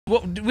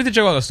what with the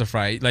Joe Ellis stuff,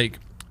 right? Like,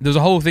 there was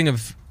a whole thing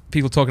of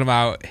people talking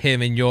about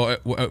him in your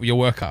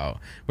workout,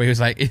 where he was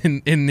like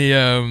in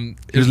the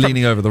he was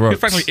leaning over the ropes. He was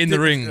practically in the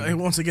ring.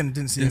 Once again,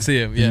 didn't see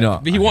him. Yeah, No,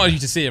 but he wanted you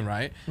to see him,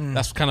 right?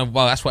 That's kind of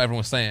that's what everyone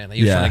was saying. Like,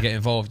 he was trying to get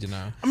involved, you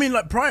know. I mean,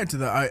 like prior to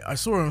that, I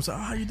saw him. I was like,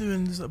 "Oh, how you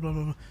doing?" This, blah blah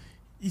blah.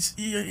 He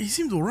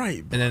seemed all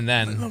right. And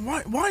then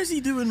like, why is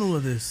he doing all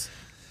of this?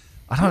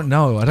 I don't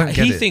know. I don't get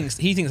it.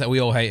 He thinks that we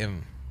all hate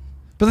him.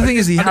 But the thing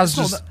is,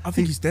 I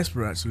think he's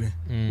desperate, actually.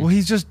 Well,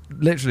 he's just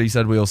literally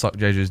said we all suck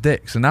JJ's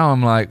dick. So now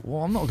I'm like,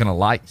 well, I'm not going to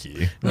like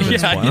you.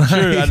 Yeah,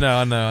 true.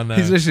 I know.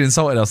 He's literally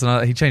insulted us,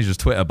 and he changed his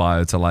Twitter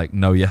bio to like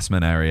no yes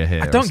men area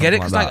here. I don't get it,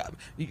 because like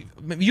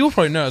you'll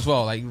probably know as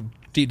well, like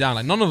deep down,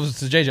 like none of us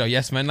to JJ are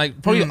yes men.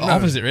 Like probably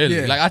opposite, really.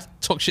 Yeah. Like I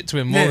talk shit to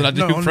him more than I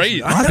do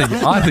praise.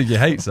 I think he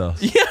hates us.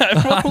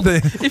 Yeah, bro.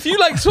 If you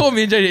like saw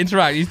me and JJ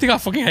interact, you think I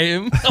fucking hate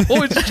him. I'm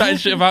always just chatting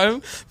shit about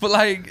him. But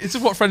like, it's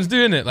just what friends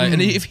do, innit? Like,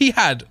 and if he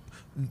had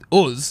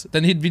us,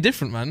 then he'd be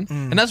different, man.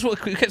 And that's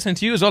what I kept saying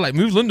to you as well, like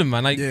move London,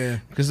 man, like,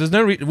 because there's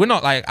no we're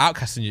not like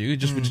outcasting you, we're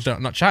just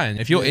not chatting.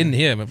 If you're in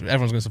here,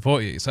 everyone's gonna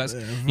support you, so that's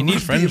you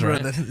need friends,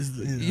 right?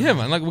 Yeah,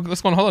 man, like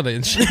let's go on holiday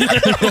and shit.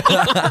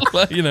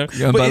 Like, you know,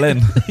 go in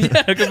Berlin.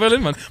 Yeah, go to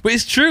Berlin, man. But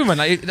it's true, man.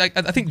 Like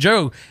I think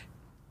Joe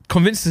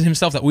convinces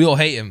himself that we all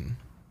hate him,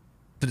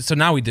 but so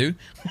now we do,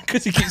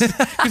 because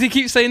he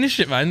keeps saying this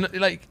shit, man.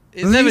 Like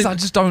it's never. I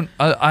just don't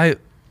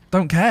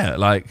care.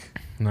 Like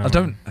I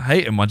don't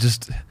hate him. I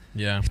just.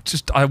 Yeah,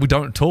 we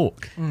don't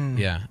talk.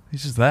 Yeah,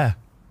 he's just there.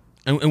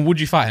 And would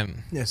you fight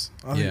him? Yes,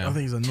 I think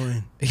he's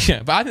annoying.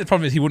 Yeah, but I think the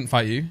problem is he wouldn't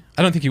fight you.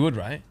 I don't think he would,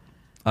 right?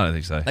 I don't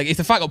think so. Like if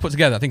the fight got put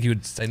together, I think he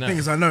would say no. The thing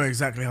is, I know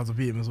exactly how to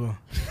beat him as well.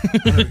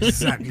 I know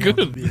exactly how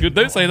to beat him. Good.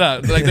 Don't say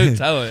that. Like, don't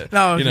tell it.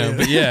 No, you know.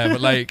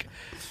 But like,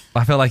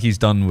 I feel like he's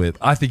done with.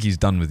 I think he's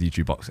done with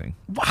YouTube boxing.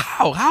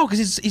 Wow, how?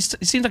 Because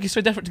it seems like he's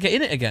so desperate to get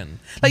in it again.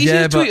 Like you see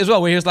his tweet as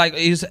well, where he was like,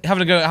 he's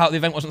having a go at how the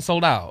event wasn't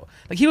sold out.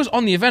 Like he was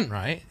on the event,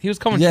 right? He was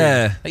commenting.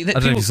 Yeah, like, I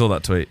don't know if you saw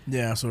that tweet.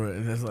 Yeah, I saw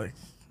it. There's like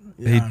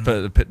he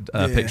put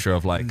a picture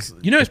of like.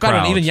 You know, it's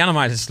bad when even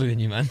Yanamize is slewing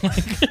you, man.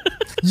 Like,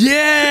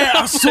 yeah,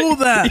 I saw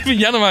that. Even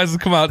Yanamize has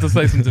come out to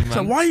say something, man.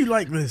 So why are you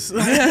like this?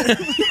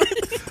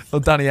 Well,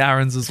 Danny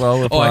Aarons as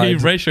well replied. Oh, he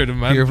ratioed him,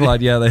 man. He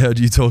replied, "Yeah, they heard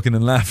you talking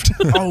and left."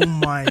 Oh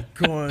my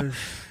god!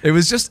 It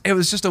was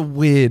just a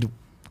weird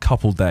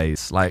couple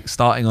days. Like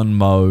starting on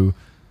Mo,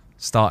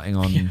 starting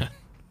on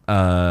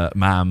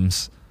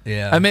Mams.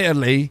 Yeah.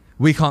 Admittedly,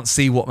 we can't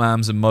see what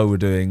Mams and Mo were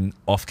doing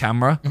off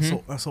camera.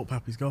 That's Salt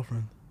Pappy's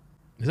girlfriend.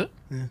 Is it?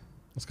 Yeah.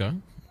 Let's go.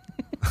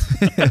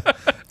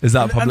 Is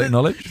that public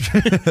knowledge?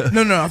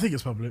 No, I think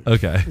it's public.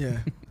 Okay. Yeah.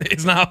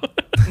 It's now.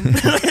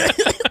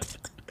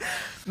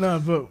 No,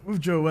 but with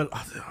Joe, well,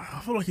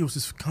 I feel like he was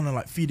just kind of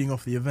like feeding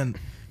off the event,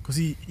 because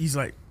he's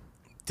like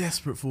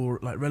desperate for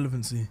like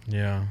relevancy.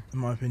 Yeah. In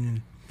my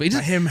opinion. But he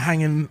just, like him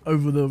hanging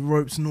over the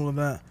ropes and all of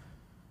that.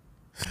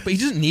 But he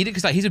doesn't need it,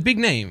 because like he's a big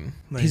name.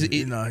 No, he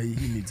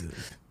needs it.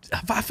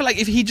 But I feel like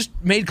if he just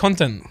made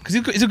content, because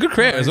he's a good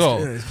creator as well.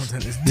 Yeah, his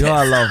content is dead. You know what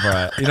I love,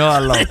 right? You know what I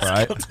love,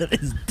 right?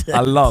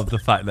 I love the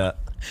fact that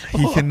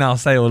he can now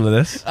say all of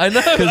this. I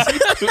know.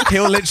 Because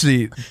he'll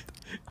literally...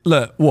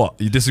 Look, what?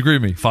 You disagree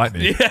with me? Fight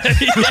me. Yeah, That's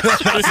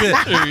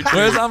it.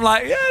 Whereas I'm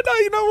like, yeah, no,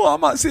 you know what? I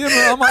might see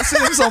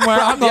him somewhere.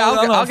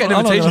 I'll get an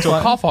invitation to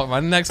a car park,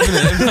 man, next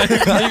minute. Like,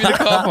 maybe the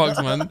car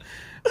parks, man.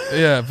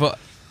 Yeah, but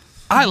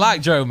I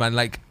like Joe, man.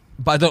 Like,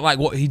 but I don't like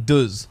what he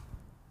does.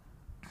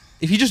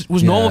 If he just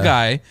was normal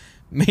guy,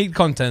 made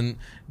content,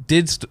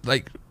 I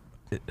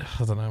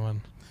don't know,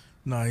 man.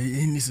 No,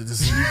 he needs to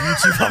just leave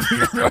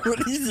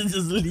YouTube. He needs to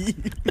just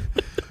leave.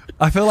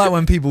 I feel like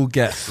when people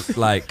get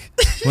like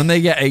when they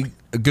get a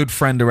good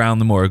friend around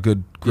them or a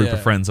good group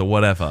of friends or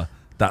whatever,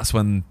 that's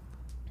when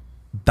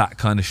that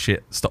kind of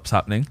shit stops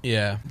happening.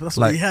 Yeah, but that's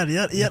what he had.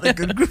 He had a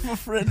good group of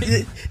friends.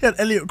 He had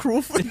Elliot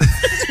Crawford.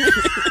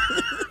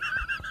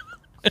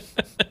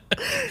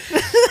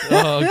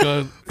 Oh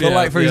god. But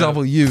like for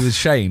example, you with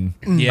Shane.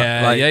 You've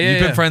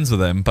been friends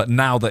with him, but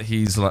now that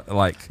he's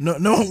like no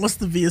one wants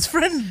to be his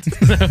friend.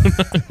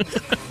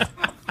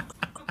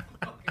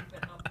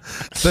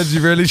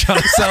 Deji really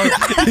trying to sell.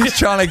 He's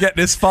trying to get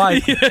this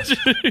fight.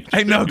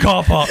 Ain't no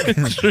car park.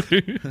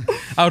 True.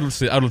 I would love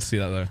to see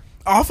that though.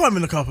 I'll find him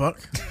in the car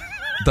park.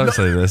 Don't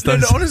say this.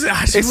 Honestly,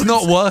 it's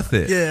not worth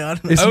it. Yeah,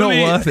 it's not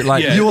worth it.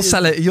 Like you're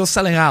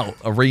selling out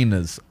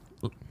arenas.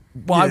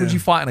 Why would you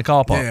fight in a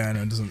car park? Yeah,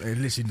 no, it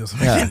literally doesn't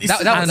make any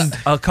sense. And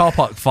a car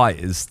park fight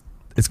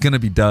it's going to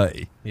be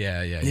dirty.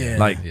 Yeah.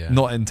 Like,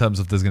 not in terms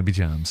of there's going to be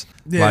jams.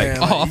 Yeah, like,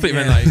 I thought you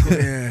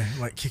meant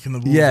like kicking the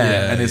ball.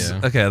 Yeah, and it's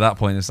okay at that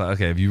point. It's like,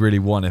 okay, if you really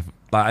want,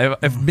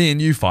 if me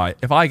and you fight,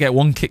 if I get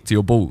one kick to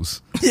your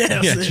balls,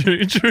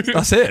 true.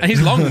 That's it. And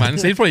he's long, man.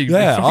 So he's probably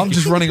I'm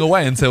just running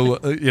away until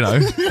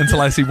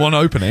until I see one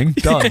opening.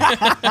 Done.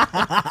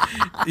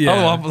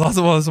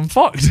 Otherwise I'm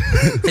fucked.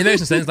 It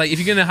makes sense. Like if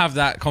you're gonna have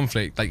that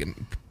conflict, like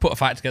put a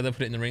fight together,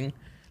 put it in the ring.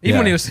 Even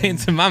when he was saying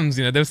to Mams,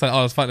 they were like, "Oh,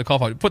 I was fighting the car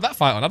fight. Put that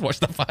fight on. I'd watch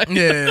that fight."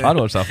 Yeah. I'd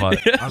watch that fight.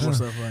 I'd watch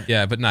that fight.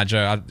 Yeah, but nah,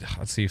 Joe,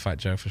 I'd see you fight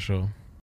Joe for sure.